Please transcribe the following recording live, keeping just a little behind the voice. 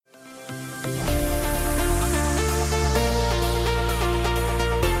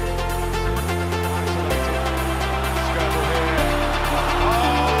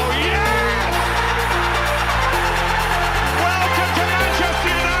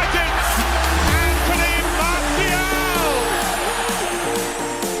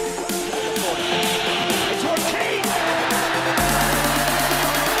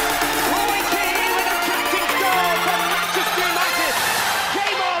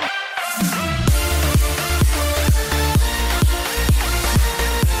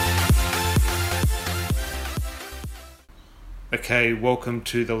Okay, welcome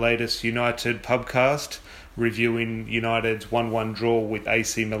to the latest United pubcast, reviewing United's 1-1 draw with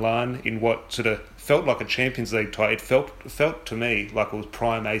AC Milan in what sort of felt like a Champions League tie. It felt to me like it was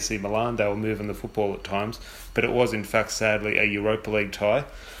prime AC Milan. They were moving the football at times, but it was in fact sadly a Europa League tie.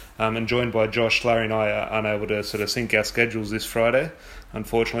 And joined by Josh, Larry and I are unable to sort of sync our schedules this Friday,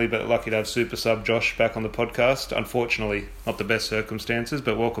 unfortunately, but lucky to have super sub Josh back on the podcast. Unfortunately, not the best circumstances,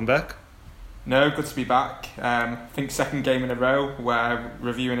 but welcome back. No, good to be back. I think second game in a row we're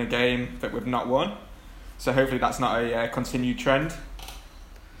reviewing a game that we've not won. So hopefully that's not a continued trend.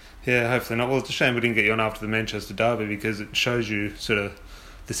 Yeah, hopefully not. Well, it's a shame we didn't get you on after the Manchester derby because it shows you sort of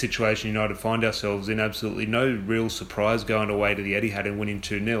the situation United find ourselves in. Absolutely no real surprise going away to the Etihad and winning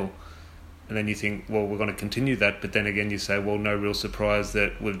 2-0. And then you think, well, we're going to continue that. But then again you say, well, no real surprise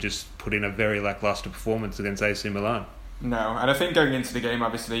that we've just put in a very lacklustre performance against AC Milan. No, and I think going into the game,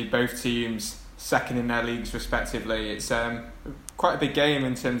 obviously, both teams second in their leagues respectively. It's quite a big game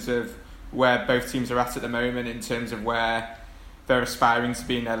in terms of where both teams are at the moment, in terms of where they're aspiring to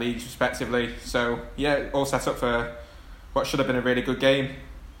be in their leagues respectively. So, yeah, all set up for what should have been a really good game.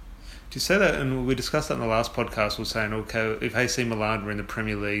 Do you say that, and we discussed that in the last podcast, we were saying, okay, if AC Milan were in the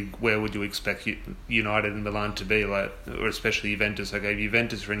Premier League, where would you expect United and Milan to be, or especially Juventus? Okay, if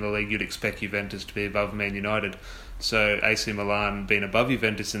Juventus are in the league, you'd expect Juventus to be above Man United. So AC Milan being above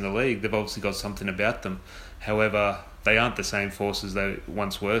Juventus in the league, they've obviously got something about them. However, they aren't the same forces they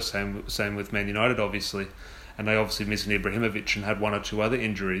once were, same with Man United, obviously. And they obviously missing Ibrahimovic and had one or two other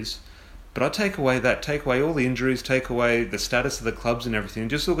injuries. But I take away all the injuries, take away the status of the clubs and everything, and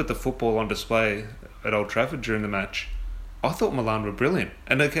just look at the football on display at Old Trafford during the match. I thought Milan were brilliant.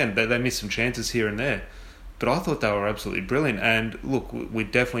 And again, they missed some chances here and there. But I thought they were absolutely brilliant. And look, we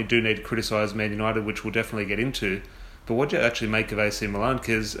definitely do need to criticise Man United, which we'll definitely get into. But what do you actually make of AC Milan?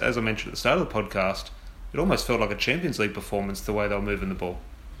 Because, as I mentioned at the start of the podcast, it almost felt like a Champions League performance, the way they were moving the ball.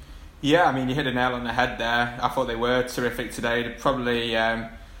 Yeah, I mean, you hit a nail on the head there. I thought they were terrific today. They probably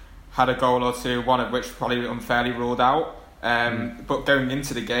had a goal or two, one of which probably unfairly ruled out. But going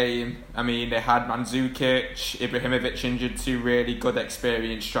into the game, I mean, they had Mandzukic, Ibrahimovic injured, two really good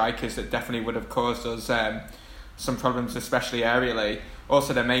experienced strikers that definitely would have caused us some problems, especially aerially.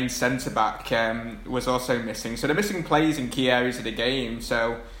 Also, their main centre-back was also missing. So they're missing plays in key areas of the game.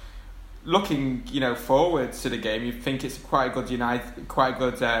 So looking, forward to the game, you think it's quite a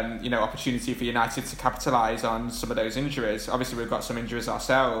good opportunity for United to capitalise on some of those injuries. Obviously, we've got some injuries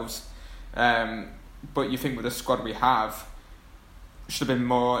ourselves, but you think with the squad we have, should have been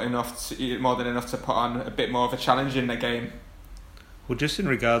more than enough to put on a bit more of a challenge in the game. Well, just in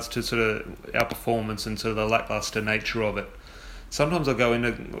regards to sort of our performance and sort of the lacklustre nature of it, sometimes I go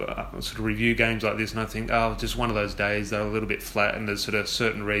into sort of review games like this and I think, just one of those days, they're a little bit flat and there's sort of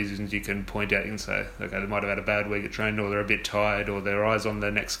certain reasons you can point out and say, okay, they might have had a bad week at training, or they're a bit tired, or their eyes on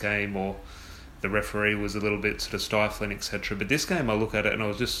the next game, or the referee was a little bit sort of stifling, etc. But this game, I look at it and I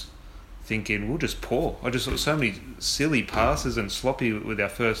was just thinking, we're just poor. I just saw so many silly passes and sloppy with our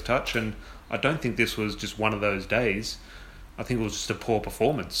first touch, and I don't think this was just one of those days. I think it was just a poor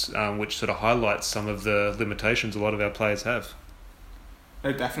performance, which sort of highlights some of the limitations a lot of our players have.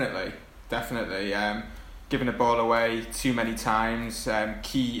 No, definitely. Giving the ball away too many times,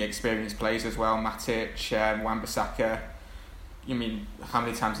 key experienced players as well, Matic, Wan-Bissaka. I mean, how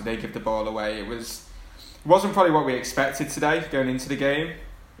many times did they give the ball away? It wasn't probably what we expected today going into the game.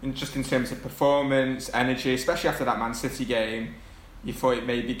 And just in terms of performance, energy, especially after that Man City game, you thought it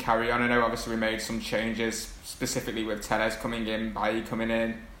maybe carry on. I know obviously we made some changes, specifically with Telles coming in, Bailly coming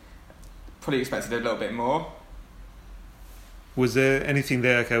in. Probably expected a little bit more. Was there anything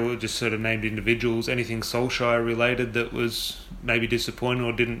there, okay, we just sort of named individuals, anything Solskjaer related that was maybe disappointing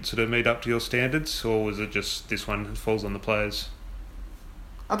or didn't sort of meet up to your standards, or was it just this one falls on the players?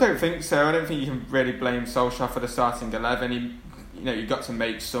 I don't think so. I don't think you can really blame Solskjaer for the starting 11. You got to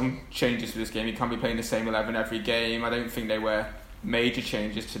make some changes for this game. You can't be playing the same 11 every game. I don't think they were major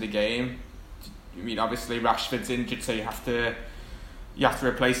changes to the game. I mean, obviously Rashford's injured, so you have to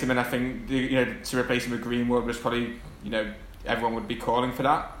replace him, and I think to replace him with Greenwood was probably everyone would be calling for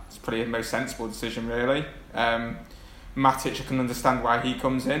that. It's probably the most sensible decision, really. Matic, I can understand why he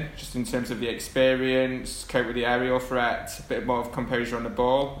comes in, just in terms of the experience, cope with the aerial threat, a bit more of composure on the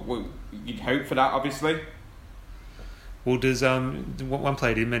ball. You'd hope for that, obviously. Well, does one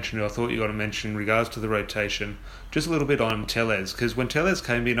player did mention it, I thought you got to mention in regards to the rotation, just a little bit on Telles, because when Telles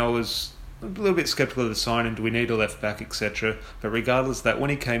came in, I was a little bit sceptical of the signing, do we need a left back, etc. But regardless of that,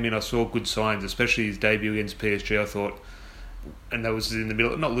 when he came in, I saw good signs, especially his debut against PSG, I thought, and that was in the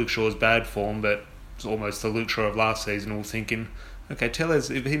middle, not Luke Shaw's bad form, but it's almost the Luke Shaw of last season, all thinking, okay,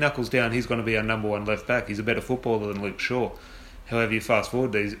 Telles, if he knuckles down, he's going to be our number one left back, he's a better footballer than Luke Shaw. However, you fast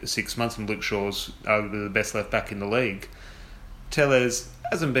forward these 6 months and Luke Shaw's arguably the best left back in the league. Tellez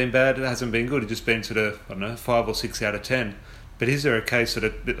hasn't been bad, it hasn't been good, it's just been sort of, 5 or 6 out of 10. But is there a case, sort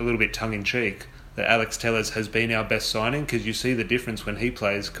of a little bit tongue-in-cheek, that Alex Tellez has been our best signing? Because you see the difference when he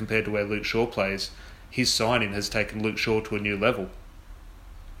plays compared to where Luke Shaw plays. His signing has taken Luke Shaw to a new level.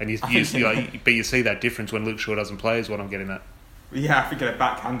 And but you see that difference when Luke Shaw doesn't play, is what I'm getting at. Yeah, I think in a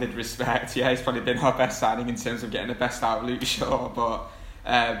backhanded respect, he's probably been our best signing in terms of getting the best out of Luke Shaw. But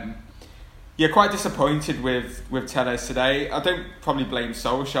quite disappointed with Tellez today. I don't probably blame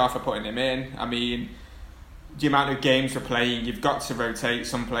Solskjaer for putting him in. I mean, the amount of games we're playing, you've got to rotate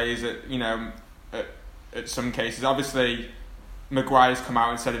some players at some cases. Obviously, Maguire's come out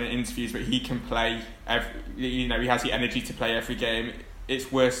and said in interviews that he can play he has the energy to play every game. It's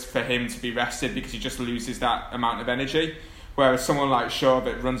worse for him to be rested because he just loses that amount of energy. Whereas someone like Shaw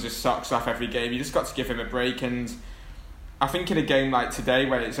that runs his socks off every game, you just got to give him a break. And I think in a game like today,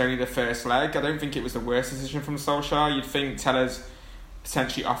 where it's only the first leg, I don't think it was the worst decision from Solskjaer. You'd think Tellez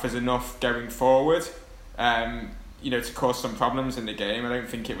potentially offers enough going forward, to cause some problems in the game. I don't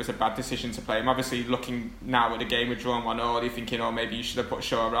think it was a bad decision to play him. Obviously, looking now at the game, we're drawn 1-1, you're thinking, maybe you should have put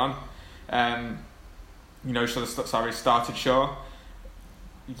Shaw on. Started Shaw.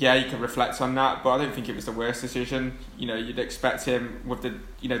 Yeah, you can reflect on that, but I don't think it was the worst decision. You'd expect him with the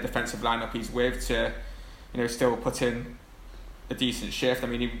defensive lineup he's with to, still put in a decent shift. I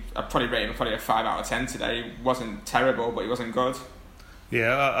mean, I'd probably rate him a 5 out of 10 today. He wasn't terrible, but he wasn't good.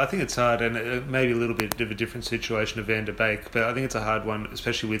 Yeah, I think it's hard, and maybe a little bit of a different situation of Van der Beek, but I think it's a hard one,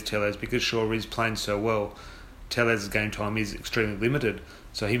 especially with Tellez, because Shaw is playing so well. Tellez's game time is extremely limited,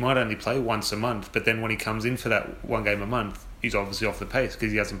 so he might only play once a month, but then when he comes in for that one game a month, he's obviously off the pace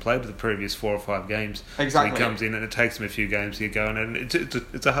because he hasn't played the previous 4 or 5 games. Exactly. So he comes in and it takes him a few games to get going, and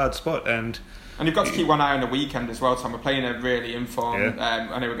it's a hard spot. And you've got to keep one eye on the weekend as well, Tom. We're playing a really informed,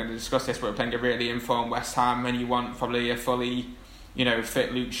 I know we're going to discuss this, but we're playing a really informed West Ham, and you want probably a fully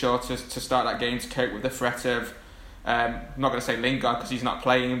fit Luke Shaw to start that game to cope with the threat of, I'm not going to say Lingard because he's not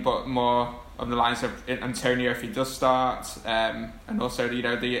playing, but more on the lines of Antonio if he does start, and also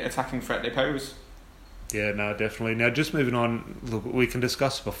the attacking threat they pose. Yeah, no, definitely. Now, just moving on, look, we can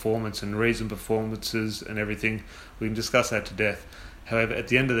discuss performance and reason performances and everything. We can discuss that to death. However, at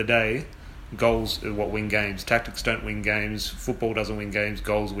the end of the day, goals are what win games. Tactics don't win games. Football doesn't win games.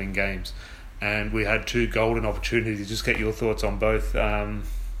 Goals win games. And we had 2 golden opportunities. Just get your thoughts on both.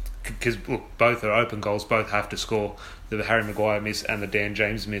 Because, both are open goals. Both have to score. The Harry Maguire miss and the Dan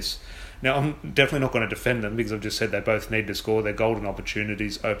James miss. Now, I'm definitely not going to defend them because I've just said they both need to score. They're golden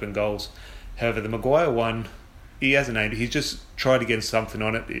opportunities, open goals. However, the Maguire one, he hasn't aimed. He's just tried to get something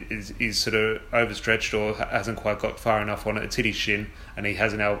on it. He's sort of overstretched or hasn't quite got far enough on it. It's hit his shin and he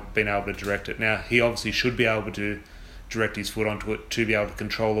hasn't been able to direct it. Now, he obviously should be able to direct his foot onto it to be able to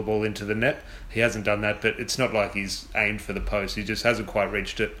control the ball into the net. He hasn't done that, but it's not like he's aimed for the post. He just hasn't quite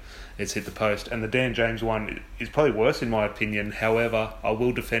reached it. It's hit the post. And the Dan James one is probably worse in my opinion. However, I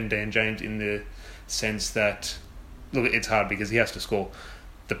will defend Dan James in the sense that, look, it's hard because he has to score.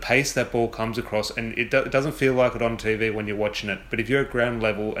 The pace that ball comes across, and it doesn't feel like it on TV when you're watching it, but if you're at ground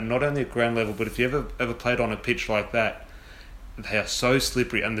level, and not only at ground level, but if you ever played on a pitch like that, they are so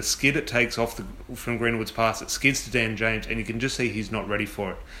slippery, and the skid it takes off from Greenwood's pass, it skids to Dan James, and you can just see he's not ready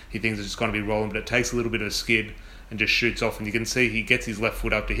for it. He thinks it's just going to be rolling, but it takes a little bit of a skid and just shoots off, and you can see he gets his left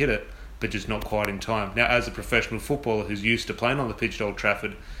foot up to hit it, but just not quite in time. Now, as a professional footballer who's used to playing on the pitch at Old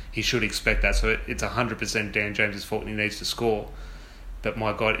Trafford, he should expect that, so it's 100% Dan James' fault and he needs to score. But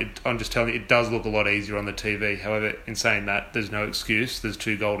my God, I'm just telling you, it does look a lot easier on the TV. However, in saying that, there's no excuse. There's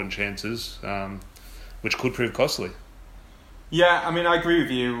 2 golden chances, which could prove costly. Yeah, I mean, I agree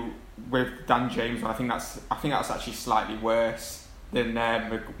with you with Dan James. I think that's actually slightly worse than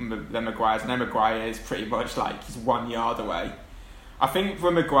Maguire's. And Maguire is pretty much like he's 1 yard away. I think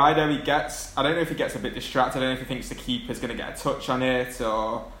for Maguire, though, I don't know if he gets a bit distracted. I don't know if he thinks the keeper's going to get a touch on it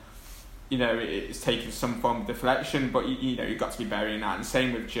or, it's taking some form of deflection, but you've got to be burying that. And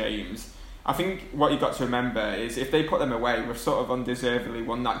same with James. I think what you've got to remember is if they put them away, we've sort of undeservedly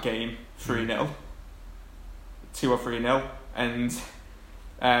won that game 3-0, 2 or 3-0, and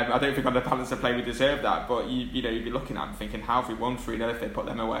I don't think on the balance of play we deserve that. But you'd be looking at them thinking, how have we won 3-0 if they put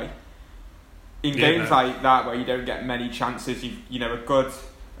them away? In games like that where you don't get many chances,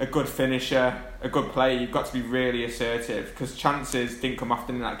 a good finisher, a good player, you've got to be really assertive because chances didn't come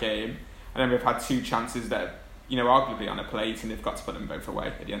often in that game. And then we've had 2 chances that, arguably on a plate, and they've got to put them both away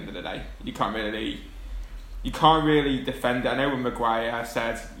at the end of the day. You can't really defend it. I know when Maguire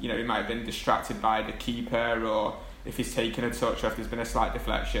said, he might have been distracted by the keeper or if he's taken a touch or if there's been a slight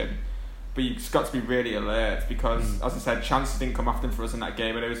deflection. but you've got to be really alert because, as I said, chances didn't come often for us in that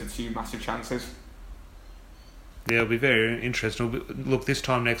game, and those are two massive chances. Yeah, it'll be very interesting. Look, this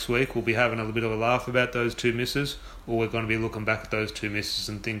time next week we'll be having a little bit of a laugh about those two misses, or we're going to be looking back at those two misses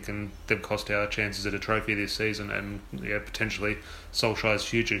and thinking they've cost our chances at a trophy this season and potentially Solskjaer's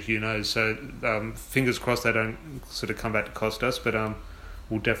future, who knows. So fingers crossed they don't sort of come back to cost us, but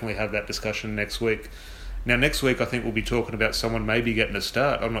we'll definitely have that discussion next week. Now, next week I think we'll be talking about someone maybe getting a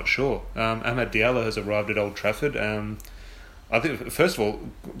start. I'm not sure. Amad Diallo has arrived at Old Trafford. I think, first of all,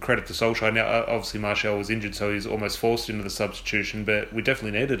 credit to Solskjaer. Now, obviously Martial was injured, so he's almost forced into the substitution, but we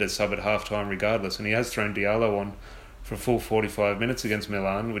definitely needed a sub at half-time regardless, and he has thrown Diallo on for a full 45 minutes against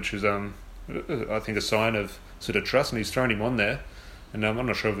Milan, which was, I think, a sign of sort of trust, and he's thrown him on there. And I'm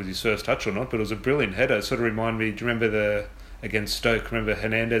not sure if it was his first touch or not, but it was a brilliant header. It sort of reminded me, do you remember against Stoke, remember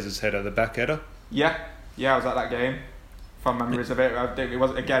Hernandez's header, the back header? Yeah, I was at that game. Fond memories of it. It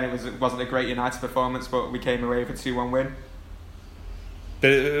wasn't a great United performance, but we came away with a 2-1 win. But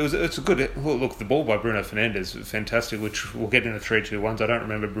it's a good look. The ball by Bruno Fernandes, fantastic. Which we'll get into 3-2-1s. I don't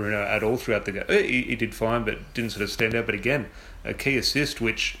remember Bruno at all throughout the game. He did fine, but didn't sort of stand out. But again, a key assist,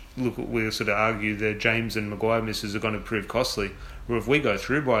 which look, we sort of argue the James and Maguire misses are going to prove costly. Where if we go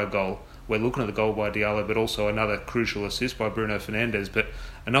through by a goal, we're looking at the goal by Diallo, but also another crucial assist by Bruno Fernandes. But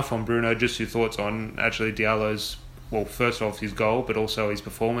enough on Bruno. Just your thoughts on actually Diallo's, well, first off his goal, but also his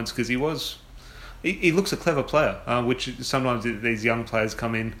performance, because he looks a clever player, which sometimes these young players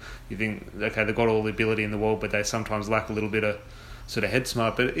come in, you think, okay, they've got all the ability in the world, but they sometimes lack a little bit of sort of head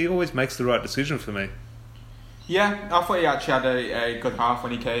smart, but he always makes the right decision for me. Yeah, I thought he actually had a good half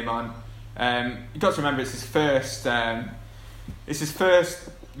when he came on. You've got to remember it's his first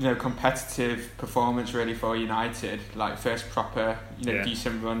competitive performance really for United, like first proper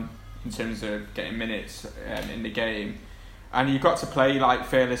decent run in terms of getting minutes in the game. And you've got to play like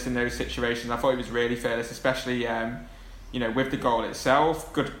fearless in those situations. I thought he was really fearless, especially with the goal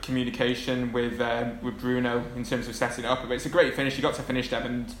itself. Good communication with Bruno in terms of setting it up. But it's a great finish. You got to finish them.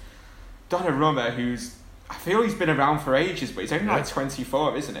 And Donnarumma, I feel he's been around for ages, but he's only like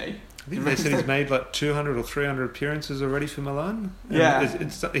 24, isn't he? I think they said he's made like 200 or 300 appearances already for Milan. Yeah,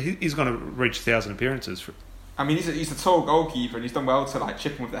 he's going to reach 1,000 appearances. I mean, he's a tall goalkeeper, and he's done well to like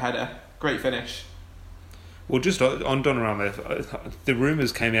chip him with the header. Great finish. Well, just on Donnarumma, the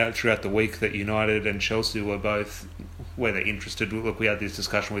rumours came out throughout the week that United and Chelsea were both, whether interested. Look, we had this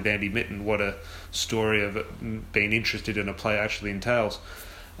discussion with Andy Mitten, what a story of being interested in a player actually entails.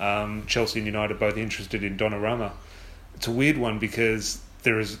 Chelsea and United both interested in Donnarumma. It's a weird one because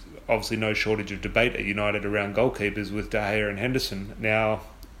there is obviously no shortage of debate at United around goalkeepers with De Gea and Henderson. Now,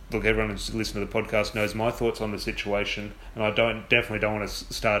 look, everyone who's listened to the podcast knows my thoughts on the situation, and I definitely don't want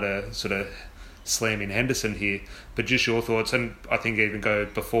to start a sort of slamming Henderson here, but just your thoughts, and I think even go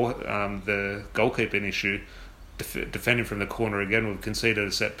before the goalkeeping issue, defending from the corner again. We've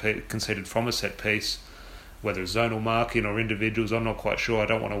conceded from a set piece, whether it's zonal marking or individuals. I'm not quite sure. I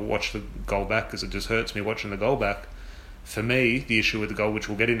don't want to watch the goal back because it just hurts me watching the goal back. For me, the issue with the goal, which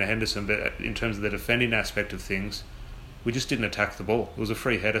we'll get into Henderson, but in terms of the defending aspect of things, we just didn't attack the ball. It was a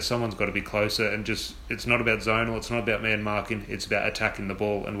free header. Someone's got to be closer, and it's not about zonal, it's not about man marking, it's about attacking the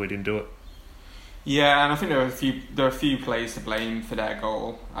ball, and we didn't do it. Yeah, and I think there are a few players to blame for their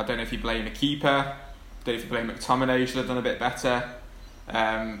goal. I don't know if you blame the keeper. I don't know if you blame McTominay, should have done a bit better.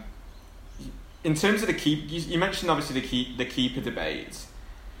 In terms of the keeper, you mentioned obviously the keeper debate.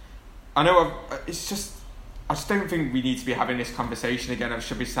 I know I just don't think we need to be having this conversation again of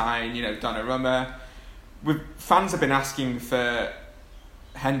should we sign Donnarumma. Fans have been asking for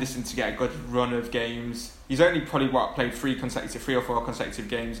Henderson to get a good run of games. He's only probably played 3 or 4 consecutive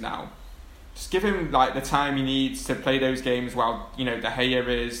games now. Just give him like the time he needs to play those games while De Gea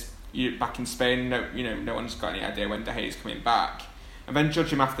is back in Spain. No one's got any idea when De Gea is coming back, and then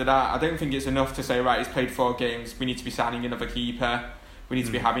judge him after that. I don't think it's enough to say right, he's played 4 games. We need to be signing another keeper. We need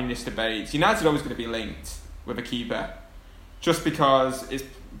to be having this debate. United are always going to be linked with a keeper, just because it's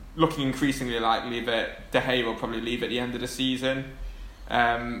looking increasingly likely that De Gea will probably leave at the end of the season.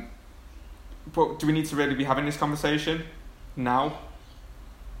 But do we need to really be having this conversation now?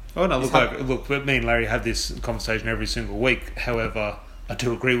 Oh no! Look, me and Larry have this conversation every single week. However, I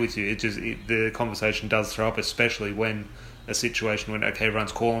do agree with you. The conversation does throw up, especially when a situation when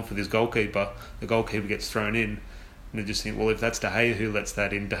everyone's calling for this goalkeeper, the goalkeeper gets thrown in, and they just think, well, if that's De Gea who lets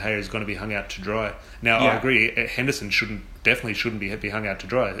that in, De Gea is going to be hung out to dry. Now, yeah. I agree. Henderson definitely shouldn't be hung out to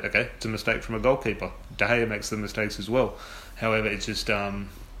dry. Okay, it's a mistake from a goalkeeper. De Gea makes the mistakes as well. However, it's just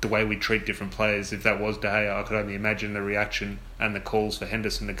the way we treat different players. If that was De Gea, I could only imagine the reaction and the calls for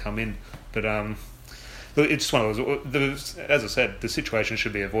Henderson to come in. But look, it's just one of those. As I said, the situation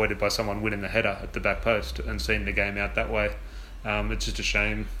should be avoided by someone winning the header at the back post and seeing the game out that way. It's just a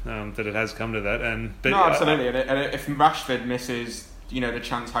shame that it has come to that. But no, absolutely. And if Rashford misses, the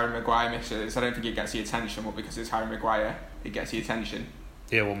chance Harry Maguire misses, I don't think it gets the attention. But because it's Harry Maguire, it gets the attention.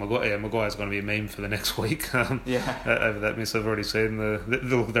 Yeah, well, Maguire's going to be a meme for the next week. Over that miss, I've already seen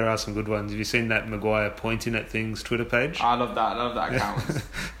there are some good ones. Have you seen that Maguire pointing at things Twitter page? I love that account.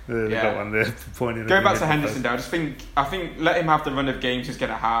 They've got one there pointing. Going back to Henderson, though, I think let him have the run of games he's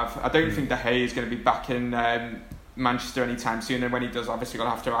going to have. I don't think De Gea is going to be back in Manchester anytime soon, and when he does, obviously, he'll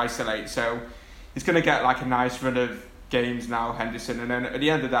have to isolate. So he's going to get like a nice run of games now, Henderson, and then at the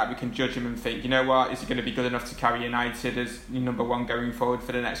end of that we can judge him and think, you know what, is he going to be good enough to carry United as number one going forward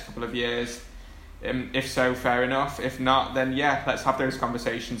for the next couple of years? If so, fair enough. If not, then let's have those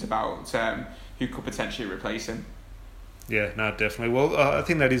conversations about who could potentially replace him. Yeah, no, definitely. Well, I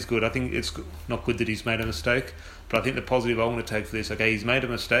think that is good. I think it's not good that he's made a mistake, but I think the positive I want to take for this, okay, he's made a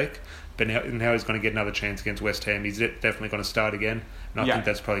mistake, but now he's going to get another chance against West Ham. He's definitely going to start again, and I think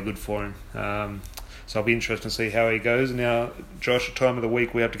that's probably good for him. So I'll be interested to see how he goes. Now, Josh, at time of the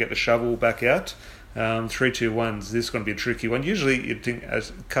week, we have to get the shovel back out. 3-2-1s. This is going to be a tricky one. Usually, you'd think,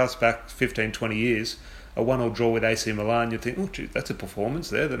 as cast back 15, 20 years, a 1-1 draw with AC Milan, you'd think, oh, gee, that's a performance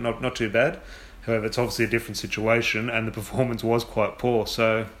there. They're not too bad. However, it's obviously a different situation, and the performance was quite poor.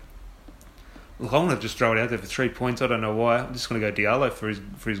 So, look, I'm going to just throw it out there for 3 points. I don't know why. I'm just going to go Diallo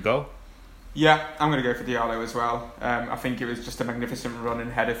for his goal. Yeah, I'm going to go for Diallo as well. I think it was just a magnificent run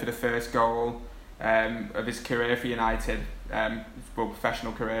and header for the first goal of his career for United,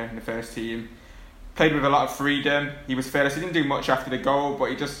 professional career in the first team. Played with a lot of freedom. He was fearless. He didn't do much after the goal,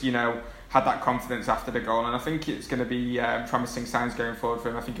 but he just, had that confidence after the goal. And I think it's going to be promising signs going forward for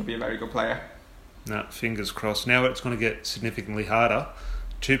him. I think he'll be a very good player. No, fingers crossed. Now it's going to get significantly harder.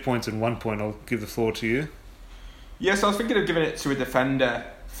 2 points and 1 point. I'll give the floor to you. Yes, I was thinking of giving it to a defender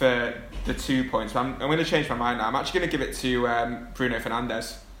for the 2 points. But I'm going to change my mind now. I'm actually going to give it to Bruno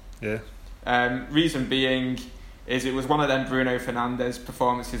Fernandes. Yeah. Reason being is it was one of them Bruno Fernandes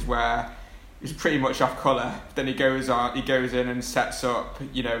performances where he's pretty much off colour. Then he goes in and sets up,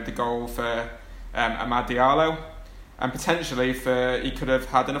 the goal for Amad Diallo, and potentially he could have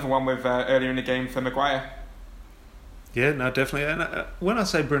had another one with earlier in the game for Maguire. Yeah, no, definitely. And when I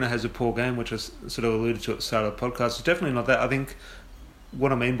say Bruno has a poor game, which I sort of alluded to at the start of the podcast, it's definitely not that. I think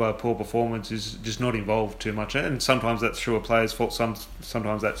what I mean by a poor performance is just not involved too much, and sometimes that's through a player's fault,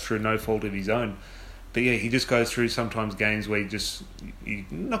 sometimes that's through no fault of his own. But yeah, he just goes through sometimes games where he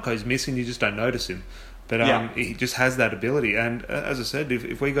not goes missing, you just don't notice him. But he just has that ability, and as I said,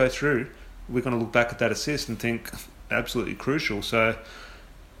 if we go through, we're going to look back at that assist and think absolutely crucial. So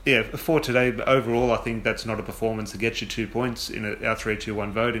yeah, for today, but overall I think that's not a performance that gets you 2 points in our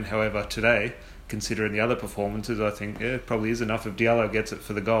 3-2-1 voting. However, today, considering the other performances, I think it probably is enough if Diallo gets it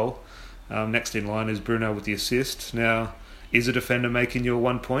for the goal. Next in line is Bruno with the assist. Now, is a defender making you a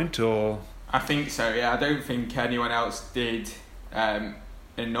 1 point, or...? I think so, yeah. I don't think anyone else did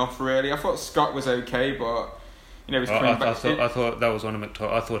enough, really. I thought Scott was okay, but he was coming back. I thought that was on him.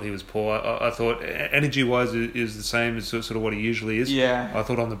 I thought he was poor. I thought energy-wise is the same as sort of what he usually is. Yeah. I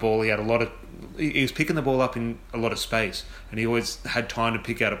thought on the ball he had a lot of... He was picking the ball up in a lot of space, and he always had time to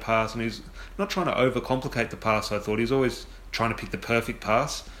pick out a pass, and he's not trying to overcomplicate the pass. I thought he was always trying to pick the perfect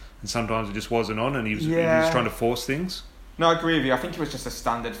pass, and sometimes it just wasn't on, and he was trying to force things. No, I agree with you. I think it was just a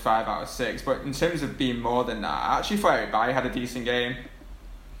standard 5 out of 6, but in terms of being more than that, I actually thought Eric Bailly had a decent game.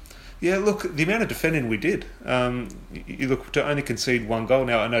 Yeah, look, the amount of defending we did. You look to only concede 1 goal.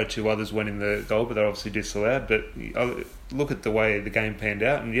 Now, I know 2 others went in the goal, but they're obviously disallowed. But look at the way the game panned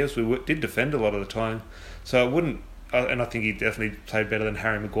out, and yes, we did defend a lot of the time. So I wouldn't, and I think he definitely played better than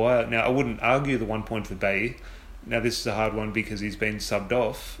Harry Maguire. Now, I wouldn't argue the 1 point for Bailly. Now, this is a hard one because he's been subbed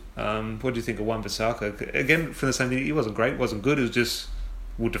off. What do you think of Wan-Bissaka? Again, from the same thing, he wasn't great, wasn't good. It was just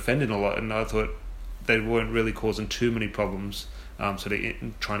we're defending a lot, and I thought they weren't really causing too many problems. So they're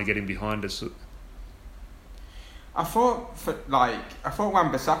trying to get him behind us. I thought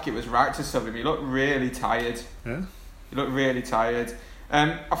Wan-Bissaka was right to sub him. He looked really tired. Yeah. He looked really tired.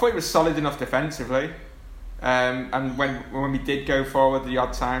 I thought he was solid enough defensively. And when we did go forward the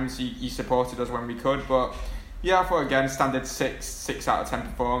odd times, he supported us when we could. But yeah, I thought again standard 6 out of 10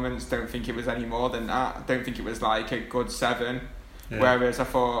 performance. Don't think it was any more than that. Don't think it was like a good 7. Yeah. Whereas I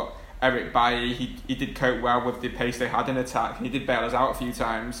thought Eric Bailly, he did cope well with the pace they had in attack, and he did bail us out a few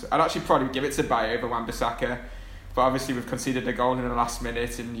times. I'd actually probably give it to Bailly over Wan-Bissaka, but obviously we've conceded a goal in the last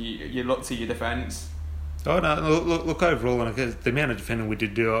minute, and you look to your defence. Oh no! Look overall, and the amount of defending we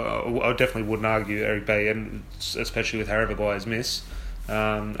did do, I definitely wouldn't argue Eric Bailly, and especially with Harry Maguire's miss.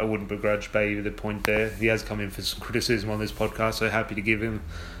 I wouldn't begrudge Bailly the point there. He has come in for some criticism on this podcast, so happy to give him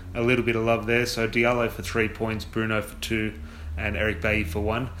a little bit of love there. So Diallo for 3 points, Bruno for 2, and Eric Bailly for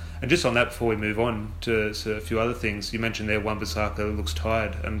 1. And just on that, before we move on to a few other things, you mentioned there Wan-Bissaka looks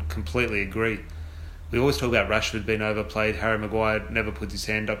tired, and completely agree. We always talk about Rashford being overplayed. Harry Maguire never puts his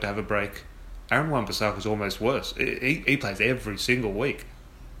hand up to have a break. Aaron Wan-Bissaka's almost worse. He plays every single week.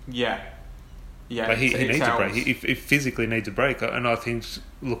 Yeah. Yeah, but he needs a break. He physically needs a break. And I think,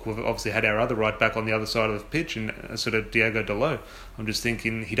 look, we've obviously had our other right back on the other side of the pitch, and sort of Diego Dalot. I'm just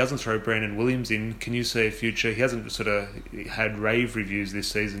thinking, he doesn't throw Brandon Williams in. Can you see a future? He hasn't sort of had rave reviews this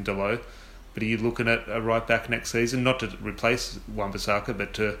season, Dalot. But are you looking at a right back next season? Not to replace Wan-Bissaka,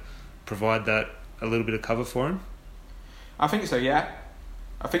 but to provide that a little bit of cover for him? I think so, yeah.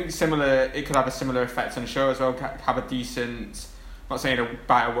 I think it could have a similar effect on Shaw as well. Have a decent... I'm not saying to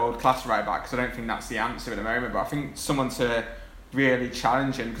buy a world-class right back, because I don't think that's the answer at the moment, but I think someone to really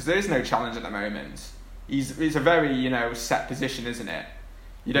challenge him, because there is no challenge at the moment. He's a very, set position, isn't it?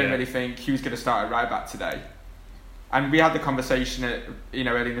 You don't really think who's going to start at right back today. And we had the conversation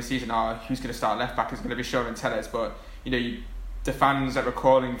early in the season, who's going to start left back is going to be Shaw and Telles, but the fans that were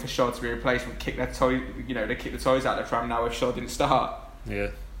calling for Shaw to be replaced would kick their they kick the toys out of the pram now if Shaw didn't start. Yeah.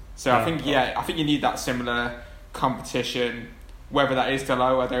 So I think you need that similar competition. Whether that is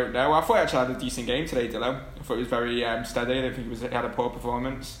Dalot, I don't know. I thought he actually had a decent game today, Dalot. I thought he was very steady. I don't think he had a poor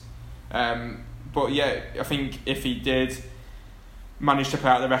performance. But yeah, I think if he did manage to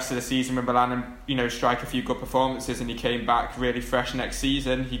play out the rest of the season with Milan and strike a few good performances, and he came back really fresh next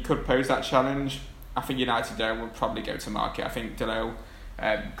season, he could pose that challenge. I think United would probably go to market. I think Dalot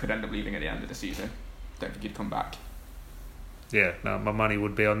could end up leaving at the end of the season. Don't think he'd come back. Yeah, no, my money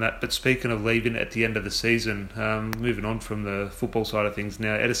would be on that. But speaking of leaving at the end of the season, moving on from the football side of things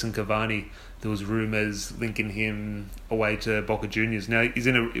now, Edison Cavani, there was rumours linking him away to Boca Juniors. Now, he's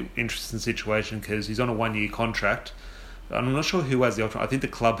in an interesting situation because he's on a 1-year contract. I'm not sure who has the option. I think the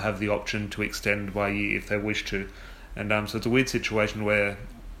club have the option to extend by a year if they wish to. And so it's a weird situation where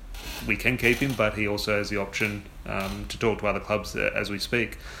we can keep him, but he also has the option to talk to other clubs as we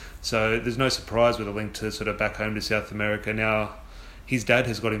speak. So there's no surprise with a link to sort of back home to South America. Now, his dad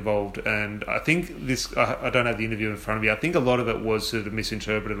has got involved, and I think this, I don't have the interview in front of me, I think a lot of it was sort of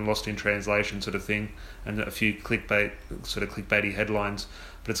misinterpreted and lost in translation sort of thing, and a few clickbaity headlines,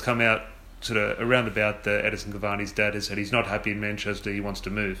 but it's come out sort of around about the Edison Cavani's dad has said he's not happy in Manchester, he wants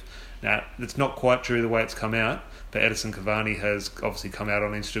to move. Now, it's not quite true the way it's come out, but Edison Cavani has obviously come out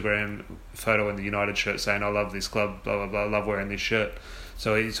on Instagram, photo in the United shirt saying, I love this club, blah, blah, blah, I love wearing this shirt.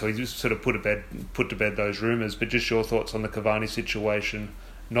 So he just sort of put to bed those rumours. But just your thoughts on the Cavani situation,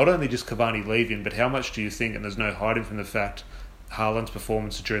 not only just Cavani leaving, but how much do you think, and there's no hiding from the fact, Haaland's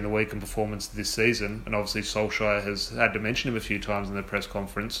performance during the week and performance this season, and obviously Solskjaer has had to mention him a few times in the press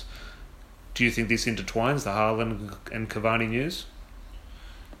conference, do you think this intertwines, the Haaland and Cavani news?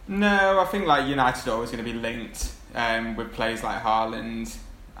 No, I think United are always going to be linked with players like Haaland,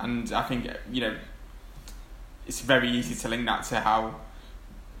 and I think it's very easy to link that to how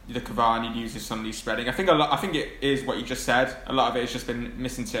the Cavani news is suddenly spreading. I think it is what you just said. A lot of it has just been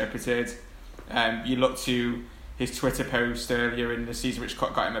misinterpreted. You look to his Twitter post earlier in the season, which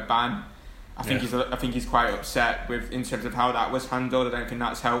got him a ban. I think he's quite upset in terms of how that was handled. I don't think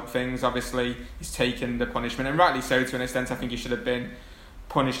that's helped things. Obviously, he's taken the punishment, and rightly so to an extent. I think he should have been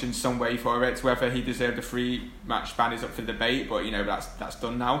punished in some way for it. Whether he deserved a 3-match ban is up for debate, but that's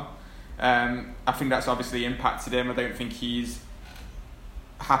done now. I think that's obviously impacted him. I don't think he's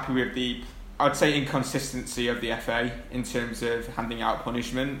happy with I'd say inconsistency of the FA in terms of handing out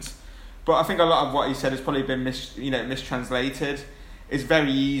punishment. But I think a lot of what he said has probably been mistranslated. It's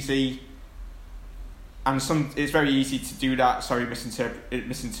very easy, and it's very easy to do that.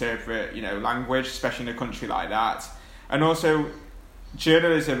 Misinterpret language, especially in a country like that. And also,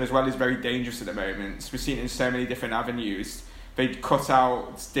 journalism as well is very dangerous at the moment. We've seen it in so many different avenues. They cut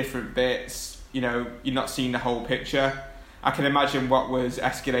out different bits. You're not seeing the whole picture. I can imagine what was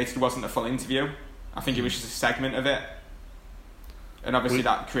escalated wasn't a full interview. I think it was just a segment of it. And obviously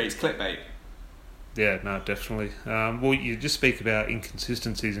that creates clickbait. Yeah, no, definitely. Well, you just speak about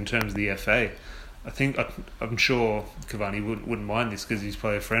inconsistencies in terms of the FA. I'm sure Cavani wouldn't mind this because he's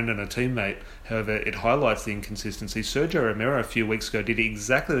probably a friend and a teammate. However, it highlights the inconsistency. Sergio Romero a few weeks ago did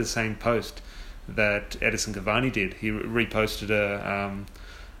exactly the same post that Edison Cavani did. He reposted a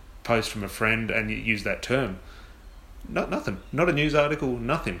post from a friend and used that term. Nothing. Not a news article,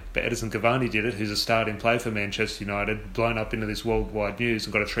 nothing. But Edison Cavani did it, who's a starting player for Manchester United, blown up into this worldwide news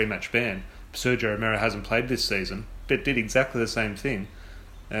and got a 3-match ban. Sergio Romero hasn't played this season, but did exactly the same thing.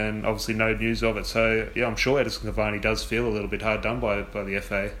 and obviously no news of it. So yeah, I'm sure Edison Cavani does feel a little bit hard done by the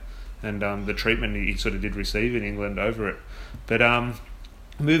FA, and the treatment he sort of did receive in England over it. But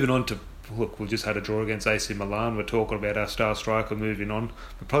moving on to, look, we've just had a draw against AC Milan. We're talking about our star striker moving on.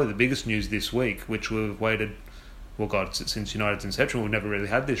 But probably the biggest news this week, which we've waited, well, God, since United's inception, we've never really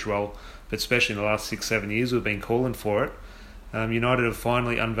had this role. But especially in the last 6-7 years, we've been calling for it. United have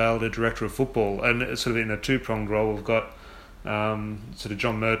finally unveiled a director of football, and it's sort of in a two-pronged role. We've got sort of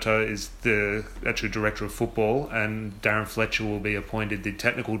John Murtough is the actual director of football, and Darren Fletcher will be appointed the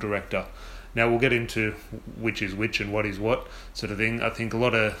technical director. Now we'll get into which is which and what is what sort of thing. I think a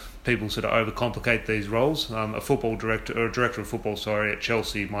lot of people sort of overcomplicate these roles. A football director, or a director of football, at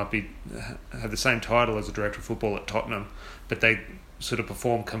Chelsea might have the same title as a director of football at Tottenham, but they sort of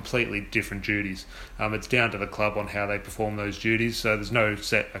perform completely different duties. It's down to the club on how they perform those duties. So there's no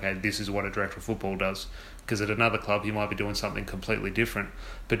set, okay, this is what a director of football does. Because at another club, he might be doing something completely different.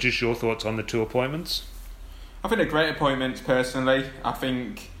 But just your thoughts on the two appointments? I think they're great appointments, personally. I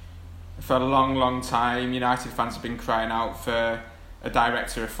think for a long time, United fans have been crying out for a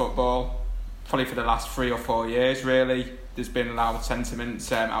director of football. Probably for the last 3 or 4 years, really. There's been loud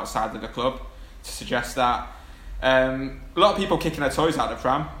sentiments outside of the club to suggest that. A lot of people kicking their toys out of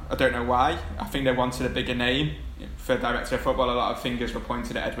Pram. I don't know why. I think they wanted a bigger name for director of football. A lot of fingers were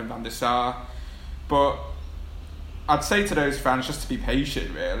pointed at Edwin van der Sar. But I'd say to those fans just to be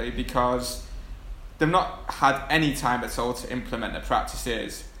patient, really, because they've not had any time at all to implement the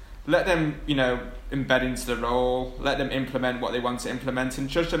practices. Let them, embed into the role. Let them implement what they want to implement, and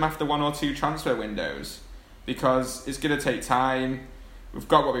judge them after 1 or 2 transfer windows, because it's going to take time. We've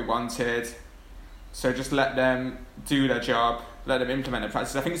got what we wanted, so just let them do their job. Let them implement the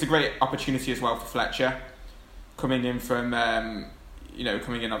practices. I think it's a great opportunity as well for Fletcher, coming in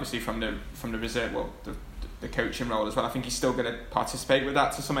obviously from the reserve, the coaching role as well. I think he's still going to participate with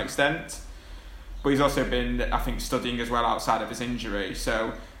that to some extent, but he's also been, I think, studying as well outside of his injury.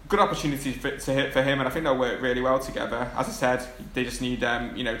 So good opportunity for him, and I think they'll work really well together. As I said, they just need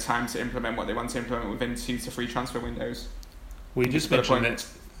time to implement what they want to implement within 2 to 3 transfer windows. We just mentioned that.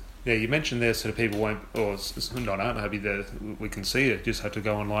 Yeah, you mentioned there sort of people won't, or not aren't happy that we can see it. Just have to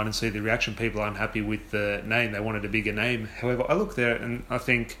go online and see the reaction. People aren't happy with the name. They wanted a bigger name. However, I look there and I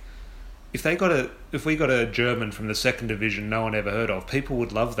think if we got a German from the 2nd division no one ever heard of, people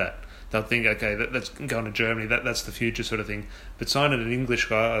would love that. They'll think, okay, that's going to Germany. That's the future sort of thing. But signing an English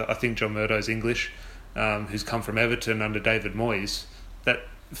guy, I think John Murtough's English, who's come from Everton under David Moyes, that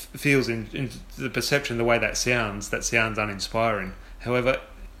feels in the perception, the way that sounds uninspiring. However,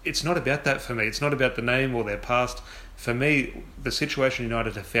 it's not about that for me. It's not about the name or their past. For me, the situation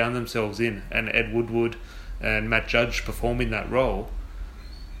United have found themselves in, and Ed Woodward and Matt Judge performing that role,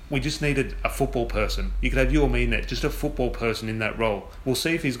 we just needed a football person. You could have you or me, Ned, just a football person in that role. We'll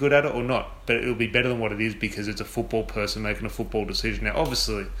see if he's good at it or not, but it'll be better than what it is because it's a football person making a football decision. Now,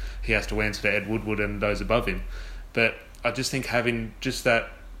 obviously, he has to answer to Ed Woodward and those above him, but I just think having just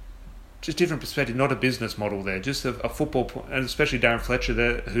different perspective, not a business model there, just a football, and especially Darren Fletcher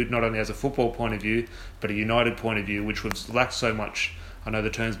there, who not only has a football point of view, but a United point of view, which was lacked so much. I know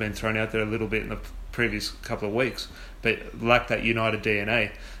the term's been thrown out there a little bit in the previous couple of weeks, but lacked that United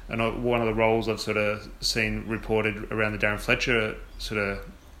DNA. And one of the roles I've sort of seen reported around the Darren Fletcher sort of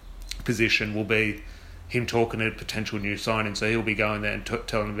position will be him talking to potential new signings. So he'll be going there and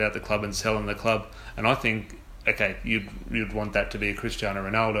telling about the club and selling the club. And I think, okay, you'd want that to be a Cristiano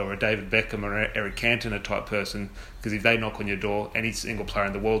Ronaldo or a David Beckham or Eric Cantona type person, because if they knock on your door, any single player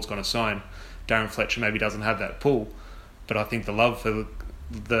in the world's going to sign. Darren Fletcher maybe doesn't have that pull, but I think the love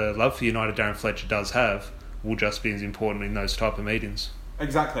for United Darren Fletcher does have will just be as important in those type of meetings.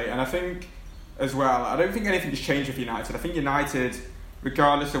 Exactly, and I think as well, I don't think anything's changed with United. I think United,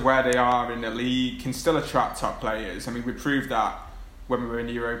 regardless of where they are in the league, can still attract top players. I mean, we proved that when we were in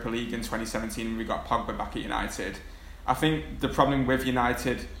the Europa League in 2017 and we got Pogba back at United. I think the problem with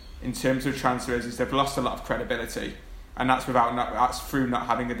United in terms of transfers is they've lost a lot of credibility, and that's through not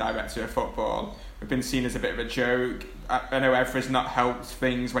having a director of football. We've been seen as a bit of a joke. I know Evra's not helped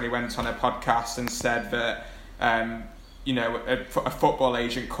things when he went on a podcast and said that a football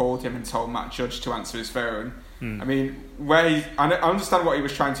agent called him and told Matt Judge to answer his phone. I mean, I understand what he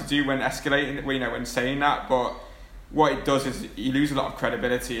was trying to do when escalating, when saying that, but what it does is you lose a lot of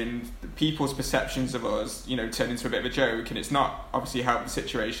credibility, and people's perceptions of us, turn into a bit of a joke, and it's not obviously helped the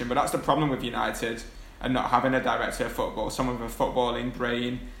situation. But that's the problem with United and not having a director of football, someone with a footballing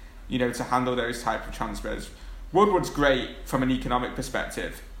brain, to handle those type of transfers. Woodward's great from an economic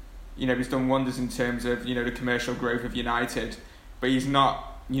perspective. He's done wonders in terms of, the commercial growth of United, but he's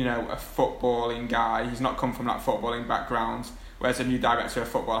not, a footballing guy. He's not come from that footballing background. whereas a new director of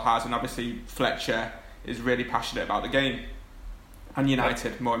football has, and obviously Fletcher is really passionate about the game, and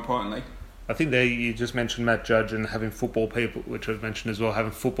United, more importantly. I think there you just mentioned Matt Judge and having football people, which I've mentioned as well,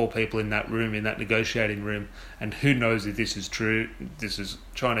 having football people in that room, in that negotiating room, and who knows if this is true. This is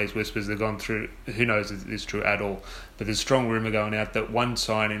Chinese whispers they've gone through. Who knows if this is true at all. But there's strong rumour going out that one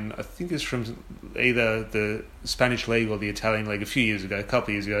signing, I think is from either the Spanish League or the Italian League a couple of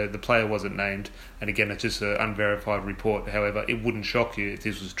years ago, the player wasn't named. And again, it's just an unverified report. However, it wouldn't shock you if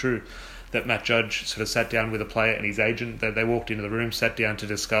this was true, that Matt Judge sort of sat down with a player and his agent. They walked into the room, sat down to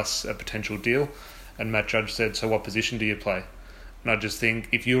discuss a potential deal, and Matt Judge said, "So what position do you play?" And I just think,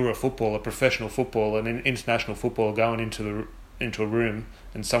 if you were a footballer, a professional footballer, an international footballer going into a room,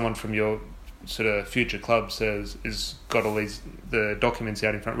 and someone from your sort of future club is got all the documents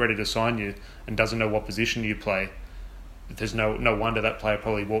out in front ready to sign you and doesn't know what position you play, there's no wonder that player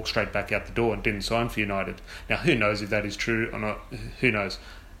probably walked straight back out the door and didn't sign for United. Now, who knows if that is true or not? Who knows?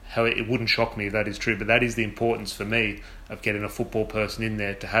 How it wouldn't shock me if that is true, but that is the importance for me of getting a football person in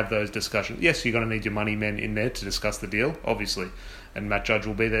there to have those discussions. Yes, you're going to need your money men in there to discuss the deal, obviously, and Matt Judge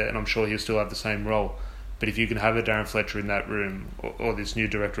will be there, and I'm sure he'll still have the same role. But if you can have a Darren Fletcher in that room, or this new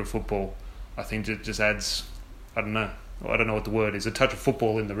director of football, I think it just adds, I don't know what the word is, a touch of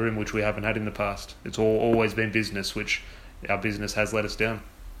football in the room, which we haven't had in the past. It's always been business, which our business has let us down.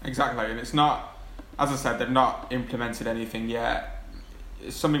 Exactly, and it's not, as I said, they've not implemented anything yet.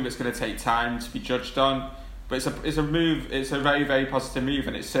 It's something that's going to take time to be judged on, but it's a move. It's a very, very positive move,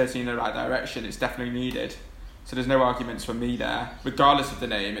 and it's certainly in the right direction. It's definitely needed. So there's no arguments from me there, regardless of the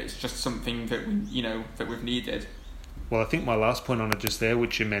name. It's just something that we've needed. Well, I think my last point on it just there,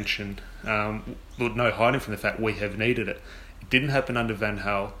 which you mentioned, no hiding from the fact we have needed it. It didn't happen under Van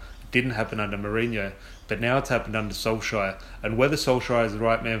Gaal. It didn't happen under Mourinho. But now it's happened under Solskjaer. And whether Solskjaer is the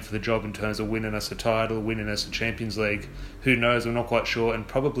right man for the job in terms of winning us a title, winning us a Champions League, who knows? I'm not quite sure, and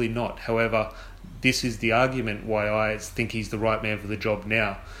probably not. However, this is the argument why I think he's the right man for the job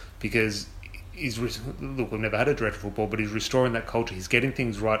now. Because we've never had a director of football, but he's restoring that culture. He's getting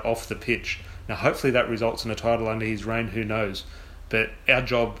things right off the pitch. Now, hopefully that results in a title under his reign, who knows? But our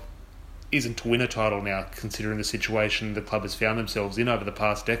job isn't to win a title now, considering the situation the club has found themselves in over the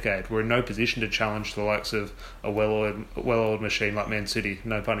past decade. We're in no position to challenge the likes of a well-oiled machine like Man City,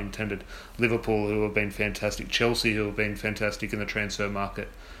 no pun intended, Liverpool, who have been fantastic, Chelsea, who have been fantastic in the transfer market.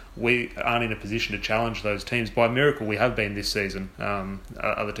 We aren't in a position to challenge those teams. By miracle, we have been this season.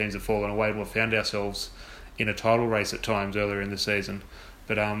 Other teams have fallen away, and we've found ourselves in a title race at times earlier in the season.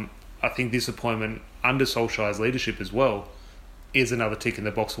 But I think this appointment, under Solskjaer's leadership as well, is another tick in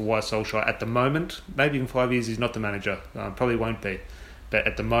the box for why Solskjaer, at the moment, maybe in 5 years he's not the manager, probably won't be, but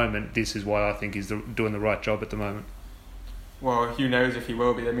at the moment this is why I think he's doing the right job at the moment. Well, who knows if he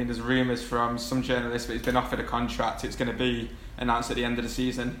will be. I mean, there's rumours from some journalists that he's been offered a contract. It's going to be announced at the end of the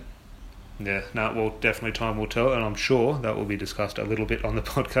season. Yeah, no, well, definitely time will tell, and I'm sure that will be discussed a little bit on the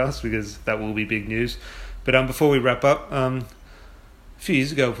podcast, because that will be big news. But before we wrap up, a few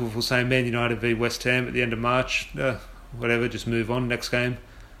years ago we were saying Man United v West Ham at the end of March, whatever, just move on, next game.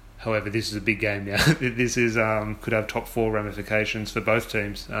 However, this is a big game now. This is could have top 4 ramifications for both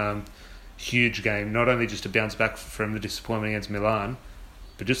teams. Huge game, not only just to bounce back from the disappointment against Milan,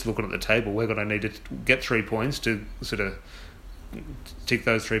 but just looking at the table, we're going to need to get 3 points to sort of tick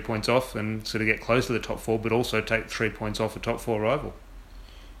those 3 points off and sort of get close to the top 4, but also take 3 points off a top 4 rival.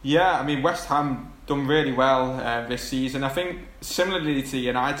 Yeah, I mean, West Ham done really well this season. I think similarly to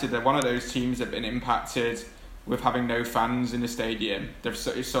United, they're one of those teams that have been impacted with having no fans in the stadium. They've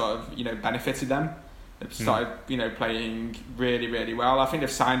sort of benefited them. They've started playing really, really well. I think they've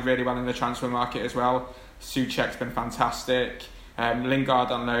signed really well in the transfer market as well. Souček's been fantastic.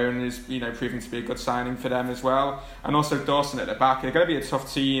 Lingard on loan is proving to be a good signing for them as well. And also Dawson at the back. They're going to be a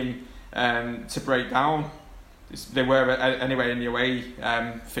tough team to break down. They were anyway in the away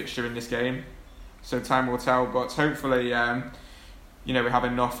fixture in this game. So time will tell. But hopefully we have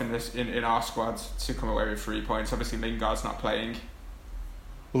enough in our squad to come away with 3 points. Obviously Lingard's not playing.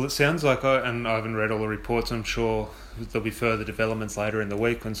 Well, it sounds like, and I haven't read all the reports, I'm sure there'll be further developments later in the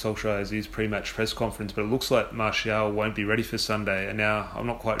week when Solskjaer has his pre-match press conference, but it looks like Martial won't be ready for Sunday, and now I'm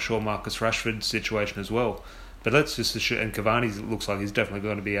not quite sure Marcus Rashford's situation as well. But let's just assume, and Cavani looks like he's definitely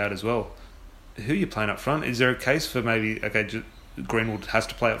going to be out as well. Who are you playing up front? Is there a case for maybe, Greenwood has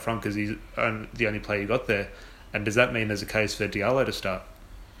to play up front because he's the only player you got there, and does that mean there's a case for Diallo to start?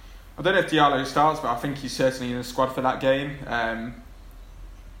 I don't know if Diallo starts, but I think he's certainly in the squad for that game.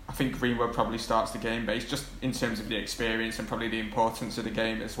 I think Greenwood probably starts the game, but it's just in terms of the experience and probably the importance of the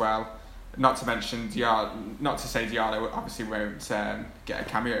game as well. Not to mention Diallo, not to say Diallo obviously won't get a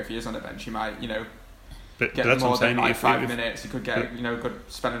cameo if he is on the bench. He might, But get that's more what I'm than saying. like 5 minutes. He could get good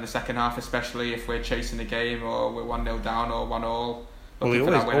spend in the second half, especially if we're chasing the game or we're 1-0 down or 1-1. Well, he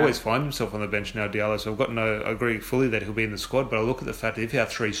always finds himself on the bench now, Diallo. So I agree fully that he'll be in the squad. But I look at the fact that if our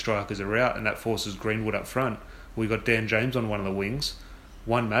 3 strikers are out and that forces Greenwood up front, we got Dan James on one of the wings.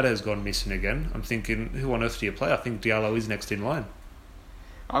 One Matter has gone missing again. I'm thinking, who on earth do you play? I think Diallo is next in line.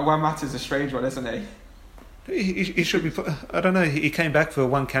 One Matter's a strange one, isn't he? He should be. I don't know. He came back for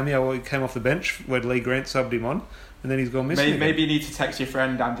one cameo. He came off the bench where Lee Grant subbed him on, and then he's gone missing. Maybe you need to text your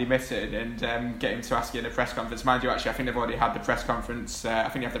friend Andy Mitten and get him to ask you in a press conference. Mind you, actually, I think they've already had the press conference. I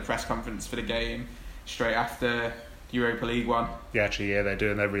think they have the press conference for the game straight after the Europa League one. Yeah, they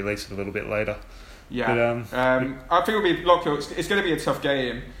do, and they release it a little bit later. Yeah, but, I think it'll be. Look, it's going to be a tough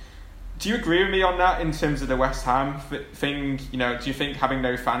game. Do you agree with me on that in terms of the West Ham thing? Do you think having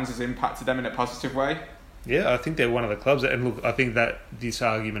no fans has impacted them in a positive way? Yeah, I think they're one of the clubs. And look, I think that this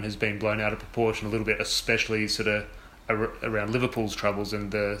argument has been blown out of proportion a little bit, especially sort of around Liverpool's troubles and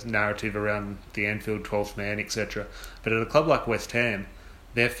the narrative around the Anfield 12th man, etc. But at a club like West Ham,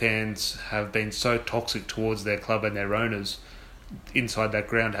 their fans have been so toxic towards their club and their owners. Inside that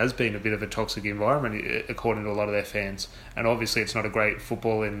ground has been a bit of a toxic environment, according to a lot of their fans. And obviously it's not a great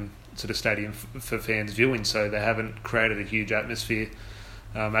football in sort of stadium for fans viewing, so they haven't created a huge atmosphere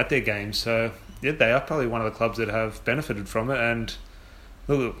at their games. So yeah, they are probably one of the clubs that have benefited from it, and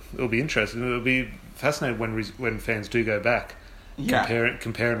look, it'll be interesting. It'll be fascinating when fans do go back,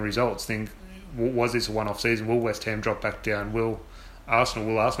 comparing results. Think, was this a one-off season? Will West Ham drop back down? Will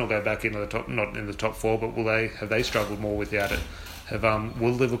Arsenal go back into the top, not in the top 4, but have they struggled more without it?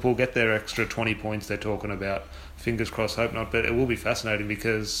 Will Liverpool get their extra 20 points they're talking about? Fingers crossed, hope not. But it will be fascinating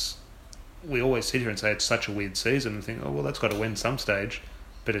because we always sit here and say it's such a weird season and think, oh well, that's got to win some stage.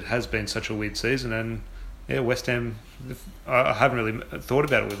 But it has been such a weird season, and yeah, West Ham. I haven't really thought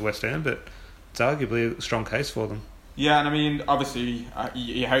about it with West Ham, but it's arguably a strong case for them. Yeah, and I mean, obviously,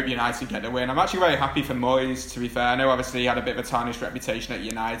 you hope United get the win. I'm actually very happy for Moyes, to be fair. I know, obviously, he had a bit of a tarnished reputation at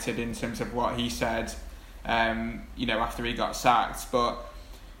United in terms of what he said, after he got sacked. But,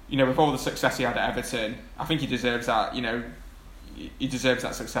 with all the success he had at Everton, I think he deserves that, he deserves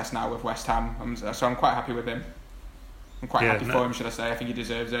that success now with West Ham. So I'm quite happy with him. I'm quite happy for him, should I say. I think he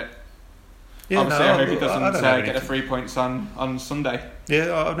deserves it. Yeah, obviously, I hope he doesn't get the 3 points on Sunday.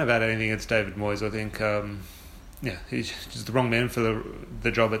 Yeah, I've never had anything against David Moyes. I think, he's just the wrong man for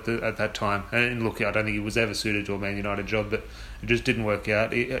the job at that time. And look, I don't think he was ever suited to a Man United job, but it just didn't work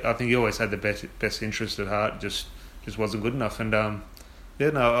out. I think he always had the best interest at heart. Just wasn't good enough. And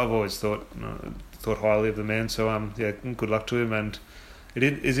I've always thought highly of the man. So good luck to him. And it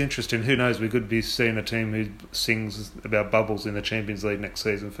is interesting. Who knows? We could be seeing a team who sings about bubbles in the Champions League next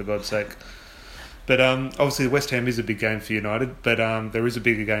season, for God's sake. But obviously West Ham is a big game for United, but there is a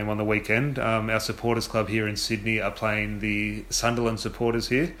bigger game on the weekend. Our supporters club here in Sydney are playing the Sunderland supporters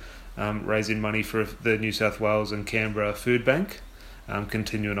here, raising money for the New South Wales and Canberra Food Bank.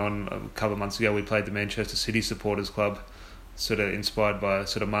 Continuing on, a couple of months ago we played the Manchester City supporters club, sort of inspired by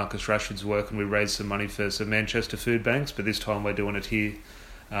sort of Marcus Rashford's work, and we raised some money for some Manchester food banks, but this time we're doing it here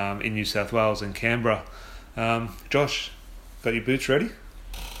in New South Wales and Canberra. Josh, got your boots ready?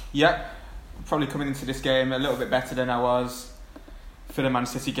 Yep. Probably coming into this game a little bit better than I was for the Man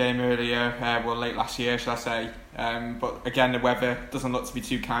City game earlier, late last year, shall I say. But again, the weather doesn't look to be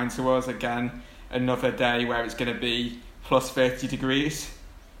too kind to us. Again, another day where it's going to be plus 30 degrees.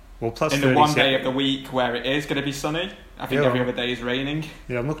 Well, plus in the one day of the week where it is going to be sunny. I think every other day is raining.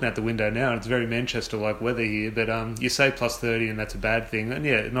 Yeah, I'm looking out the window now and it's very Manchester-like weather here. But you say plus 30 and that's a bad thing. And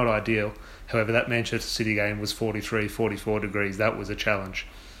yeah, not ideal. However, that Manchester City game was 43, 44 degrees. That was a challenge.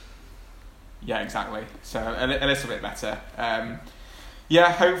 Yeah, exactly. So a little bit better.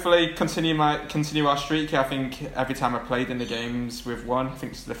 Hopefully continue our streak. I think every time I played in the games we've won. I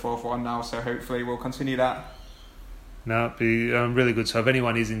think it's the 4th one now. So hopefully we'll continue that. No, it'd be really good. So if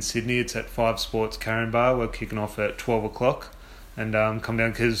anyone is in Sydney, it's at 5 Sports Caringbah. We're kicking off at 12 o'clock. And come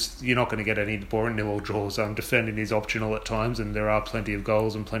down because you're not going to get any boring 0-0 draws. Defending is optional at times and there are plenty of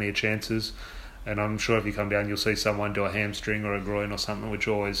goals and plenty of chances. And I'm sure if you come down you'll see someone do a hamstring or a groin or something, which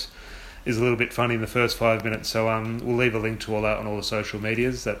always is a little bit funny in the first 5 minutes. So we'll leave a link to all that on all the social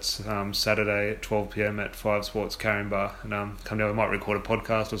medias. That's Saturday at 12 p.m. at 5 Sports Caringbah. And come down, we might record a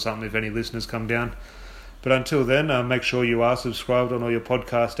podcast or something if any listeners come down. But until then, make sure you are subscribed on all your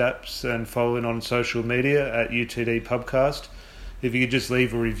podcast apps and following on social media at UTD Pubcast. If you could just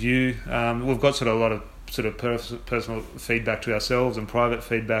leave a review. We've got a lot of personal feedback to ourselves and private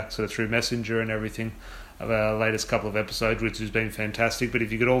feedback through Messenger and everything of our latest couple of episodes, which has been fantastic. But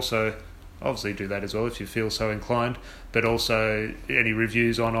if you could also obviously do that as well if you feel so inclined. But also any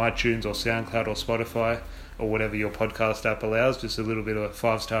reviews on iTunes or SoundCloud or Spotify or whatever your podcast app allows, just a little bit of a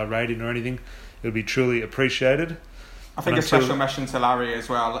 5-star rating or anything, it would be truly appreciated. I think a special mention to Larry as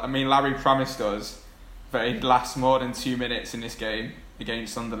well. I mean, Larry promised us that he'd last more than 2 minutes in this game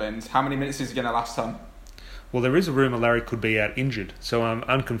against Sunderland. How many minutes is he going to last, Tom? Well, there is a rumour Larry could be out injured, so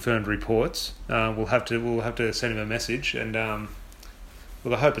unconfirmed reports. We'll have to send him a message, and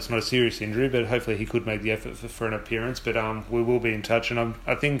well, I hope it's not a serious injury, but hopefully he could make the effort for an appearance. But we will be in touch, and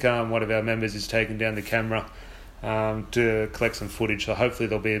I think one of our members is taking down the camera to collect some footage. So hopefully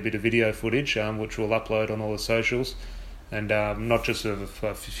there'll be a bit of video footage, which we'll upload on all the socials, and not just of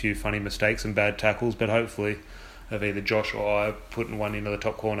a few funny mistakes and bad tackles, but hopefully of either Josh or I putting one into the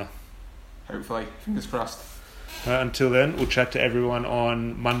top corner. Hopefully, fingers crossed. Until then, we'll chat to everyone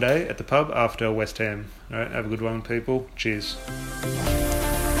on Monday at the pub after West Ham. All right, have a good one, people. Cheers.